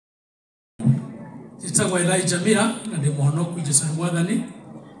Titagwa Elijah Mira, and the Monoku Jason Wadani,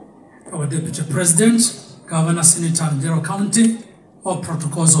 our Deputy President, Governor, Senator, and General County, all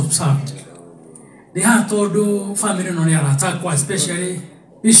protocols observed. They had told family on the attack, especially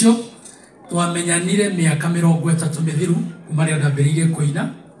Bishop, to a menyanire mea camero gueta to Mediru, Maria da Berige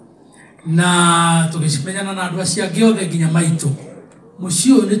Koina, na to Gishmena na Adwasia Gio de Guinamaito,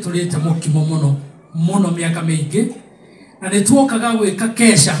 Musio Nitoleta Moki Mono mea Kamege, and the two Kagawe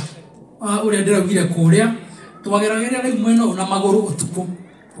Kakesha. Uredera wile Korea tuwageragera rai mwena una magoro utuku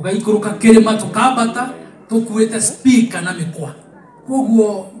tugaikuruka kirima tukabata tukueta speaker na mikwa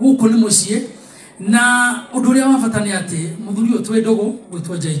koguo guko ni mucie na uduria wafatani ati muthuri otwe dogo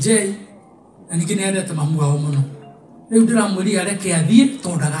gwitwa JJ na ningine endete mamu wao muno riu ndiramwiri areke athie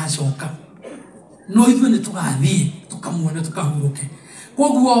tondagacoka no ithu ni tugathie tukamuone tukahuruke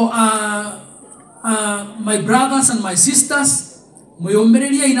koguo my brothers and my sisters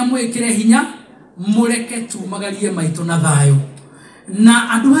Muyombereria ina mwekere hinya mureke tumagarie maito na thayo na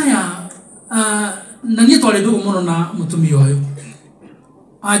andu aya na nie twale ndugu muno na mutumia uyu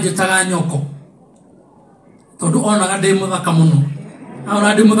ajetaga nyoko tondu onaga ndi muthaka muno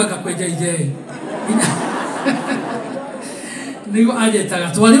ona ndi muthaka kweja ije nigo ajetaga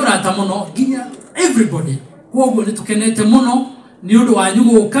twale urata muno ginya everybody koguo ni tukenete muno ni undu wanyu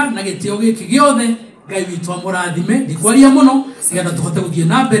guka na gitio giki giothe Ngai witu amurathime ndikwaria muno sigatha tuhote guthie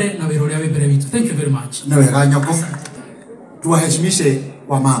na mbere na wira uria wi mbere witu. Thank you very much. Na wega nyoko tuwaheshimishe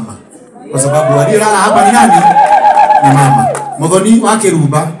wa mama kwa sababu alilala hapa ni nani? Ni mama Muthoni wa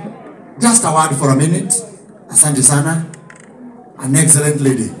Kirumba. Just a word for a minute. Asante sana, an excellent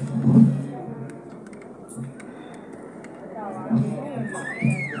lady.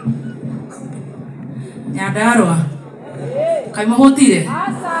 Nyadarwa kaimo hotire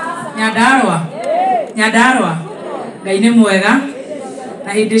Nyadarwa Nyadarwa Gaine mwega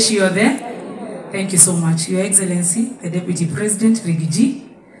na hindi ciothe. Thank you so much, Your Excellency, the Deputy President Rigiji,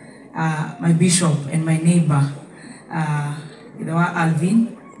 my Bishop and my neighbor, Idwa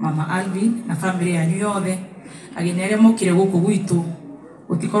Alvin, Mama Alvin, na family yanyu yothe. Ageni aria mokire guku gwitu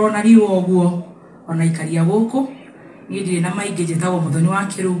utikorwo na riwo oguo ona ikaria guku ni ndire na maingi njitagwo Muthoni wa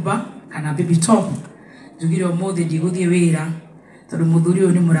Kirumba kana Baby Top. Njugire umuthi ndiguthie wira tondu muthuri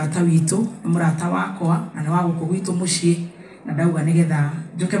uyu ni murata witu, ni murata wakwa na ni wa guku gwitu mucii na ndauga nigetha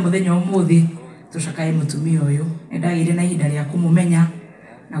njuke muthenya umuthi tucakae mutumia uyu ndagire na ihinda ria kumumenya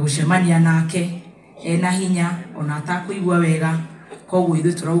na gucemania nake ena hinya ona atakuigua wega koguo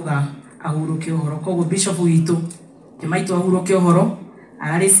ithu turauga ahuruke uhoro. Koguo Bishop witu Maite ahuruke uhoro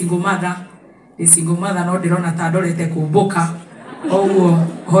arari single mother no ndirona ta ndorete kumbuka koguo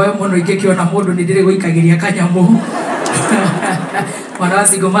hoye muno ingikiona mundu ni ndire guikagiria kanyamu mwana wa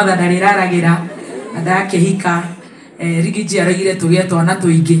single mother ndariraragira ndakehika Rigiji aragire tugie twana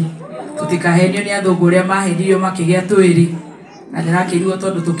tuingi tutikahenio ni athungu ria mahenirio makigia twiri na ndirakirirwo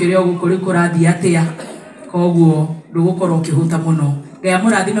tondu tukiri o gukuri kurathi atia koguo ndugukorwo ukihuta muno. Ngai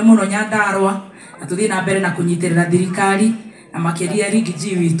amurathime muno Nyandarua na tuthie na mbere na kunyitirira thirikari na makiria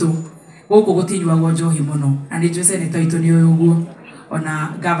Rigiji witu guku gutinywa njohi muno na ni njue senator witu ni uguo ona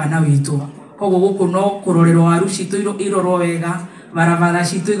governor witu koguo guku no kurorerwo waru citu irorwo wega barabara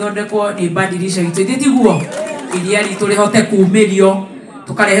citu ithondekwo ni badilisha gitu itiguo iria ritu rihote kuumirio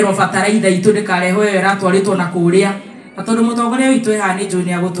tukareherwo bataraitha itu ndikarehwo ratwaritwo na kuria na tondu mutongoria witu ehani njui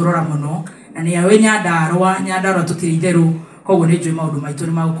ni aguturora muno na ni awe Nyandarua tutiri itheru koguo ni njui maundu maitu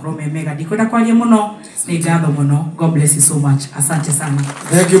ni magukorwo me mega ndikwenda kwaria muno ni ngatho muno. God bless you so much. Asante sana.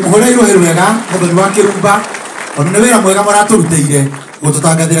 Thank you. Muhoreirwo wega Muthoni wa Kirumba ona ni wira mwega maraturutire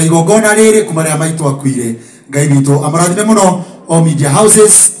gututangathira igongona riri kuma ria maitu akuire. Ngai witu amurathime muno. All media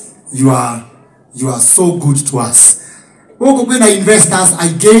houses, you are so good to us. Guku kwina investors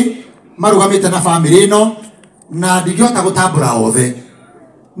aige marugamite na family ino na ndigihota gutambura othe.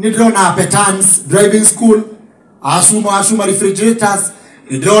 Ni ndrona Petans driving school, Ashuma refrigerators,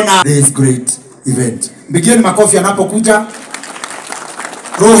 ni ndrona this great event. Mbigieni makofi anapokuja.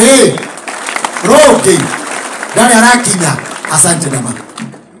 Rohe ndani arakinya. Asante dama.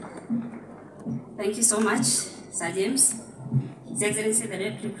 Thank you so much, Sir James, His Excellency the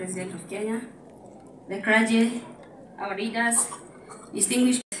Deputy President of Kenya, the clergy, our leaders,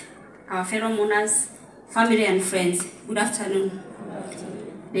 distinguished our fellow mourners, family and friends. Good afternoon.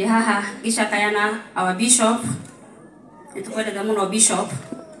 Dehaha Gishakayana, our Bishop, etukwenda damuno Bishop,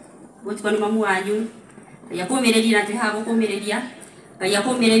 gutukoni mamu wanyu, yakumireria na teha gukumireria,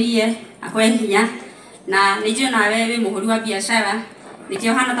 yakumirerie akwehinya na nijio na wewe muhuri wa biashara,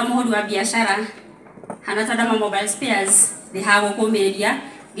 nijio hana ta muhuri wa biashara, hana ta dama mobile spares, deha gukumireria,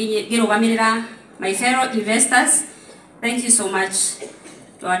 girugamirira my fellow investors. Thank you so much.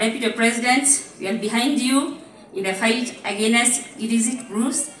 To our Deputy President, we are behind you in the fight against illicit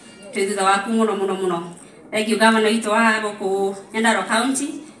brews. Twithuitha waku muno muno muno. Thank you, Governor Itoa Boko Nyandarua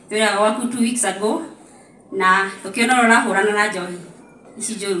County. Twira waku 2 weeks ago. Na tukiona rora hurana na johi.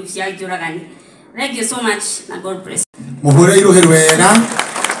 Ici johi cia njuragani. Thank you so much na God bless. Muhure iruhe rwega.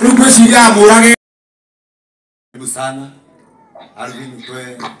 Riu gwiciria amurage. Sana. Alvin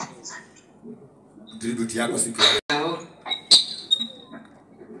kwe tribute yako siku leo.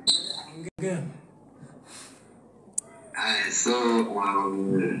 So,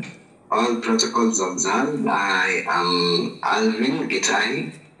 all protocols observed. I am Alvin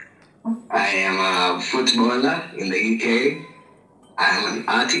Gitai. I am a footballer in the UK. I am an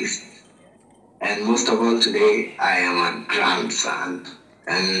artist. And most of all today, I am a grandson.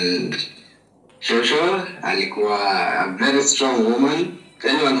 And Shosho alikuwa a very strong woman.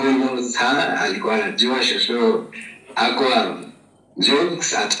 Anyone who knows her, alikuwa anajua Shosho hakuwa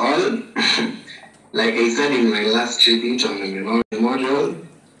jokes at all. Like I said in my last tribute on the memorial,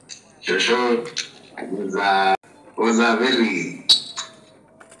 Shosho was a very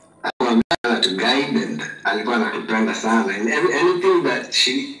to guide and alikuwa anatupenda sana. And anything that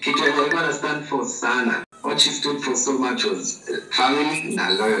kitu alikuwa na stand for sana, what she stood for so much was family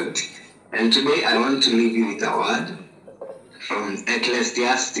and loyalty. And today I want to leave you with a word from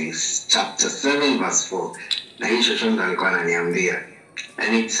Ecclesiastes chapter 7 verse 4. Na hii Shosho ndo alikuwa ananiambia.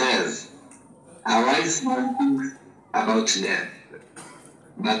 And it says, a wise man thinks about death,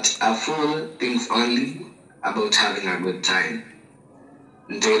 but a fool thinks only about having a good time.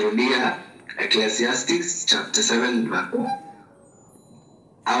 Nitairudia Ecclesiastes chapter 7 verse 4.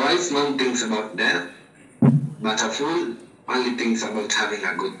 A wise man thinks about death, but a fool only thinks about having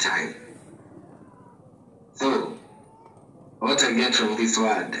a good time. So, what I get from this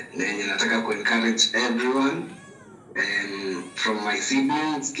word, nataka to encourage everyone, from my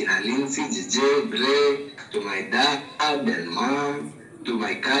siblings, Kina Lindsay, JJ, Bray, to my dad and mom, to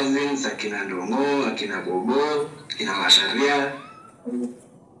my cousins, Akina Ndongo, Akina Bobo, Akina Masharia.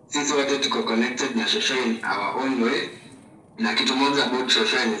 Sisi wote tuko connected na Shosho in our own way. Na kitu moja about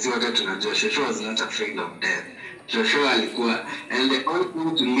Shosho ni sisi wote tunajua Shosho was not afraid of death. Shosho alikuwa, and the only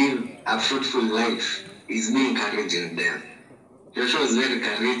way to live a fruitful life is being courageous in death. Shosho was very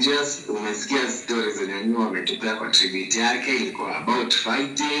courageous. Umesikia stories zenye nyuma wametupea kwa tribute yake, ilikuwa about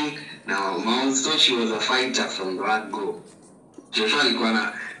fighting na monster. She was a fighter from the word go. Shosho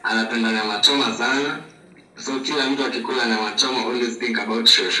alikuwa anapenda nyama choma sana. So kila mtu akikula nyama choma always think about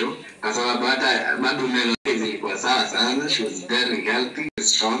Shosho. Kwa sababu hata bado meno zilikuwa sawa sana. She was very healthy,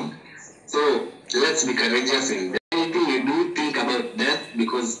 strong. So let's be courageous in anything we do. Think about death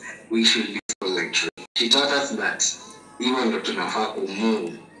because we should be so like true. She taught us that even ndo tunafaa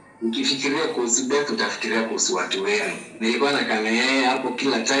kumove. Ukifikiria kuhusu death utafikiria kuhusu watu wenu. Nilikuwa na kamera hapo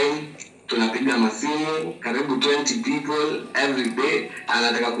kila time. Tunapiga masimu karibu 20 people every day.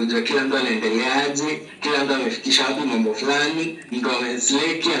 Anataka kujua kila mtu anaendeleaje, kila mtu amefikisha wapi mambo fulani. Mtu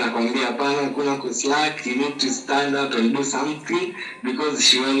ameslack anakuambia hapana, kuna kuslack, you need to stand out and do something, because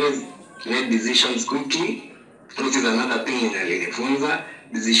she always made decisions quickly, which is another thing in alinifunza.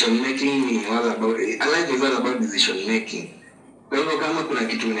 Decision making is all about, life is all about decision making. Kwa hivyo kama kuna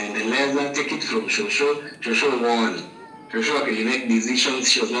kitu unaendeleza, take it from Shosho. Shosho won. Shosho actually make decisions.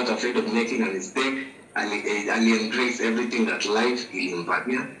 She was not afraid of making a mistake. Ali embrace everything that life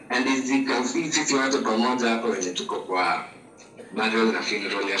ilimpatia. And as you can see, sisi wote pamoja hapo wenye tuko kwa burial na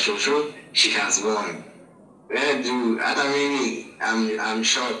funeral ya Shosho, she has won. Hata mimi, I'm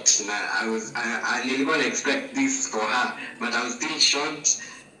shocked. I didn't even expect this for her, but I'm still shocked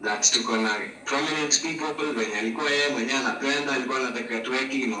that tuko na prominent people wenye alikuwa yeye mwenyewe anapenda, alikuwa anataka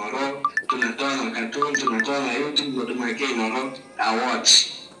tuweke Inoro, tunatoa na cartoon, tunatoa na YouTube, tumewekea Inoro. I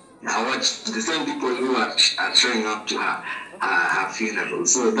watch the same people who are showing up to her funeral.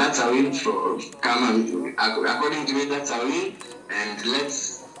 So that's a win for according to me, that's a win. And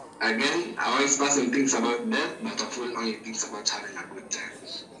let's, again, a wise person thinks about death, but a fool only thinks about having a good time.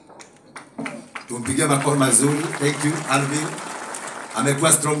 Tumpigie makofi mazuri. Thank you, Alvin.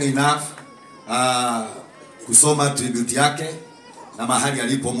 Amekuwa strong enough kusoma tribute yake, na mahali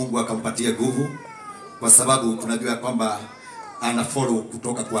alipo Mungu akampatia nguvu, kwa sababu tunajua kwamba ana follow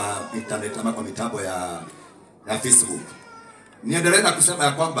kutoka kwa internet ama kwa mitabo ya Facebook. Niendelee na kusema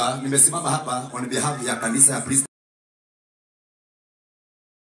ya kwamba nimesimama hapa on behalf ya kanisa ya Priest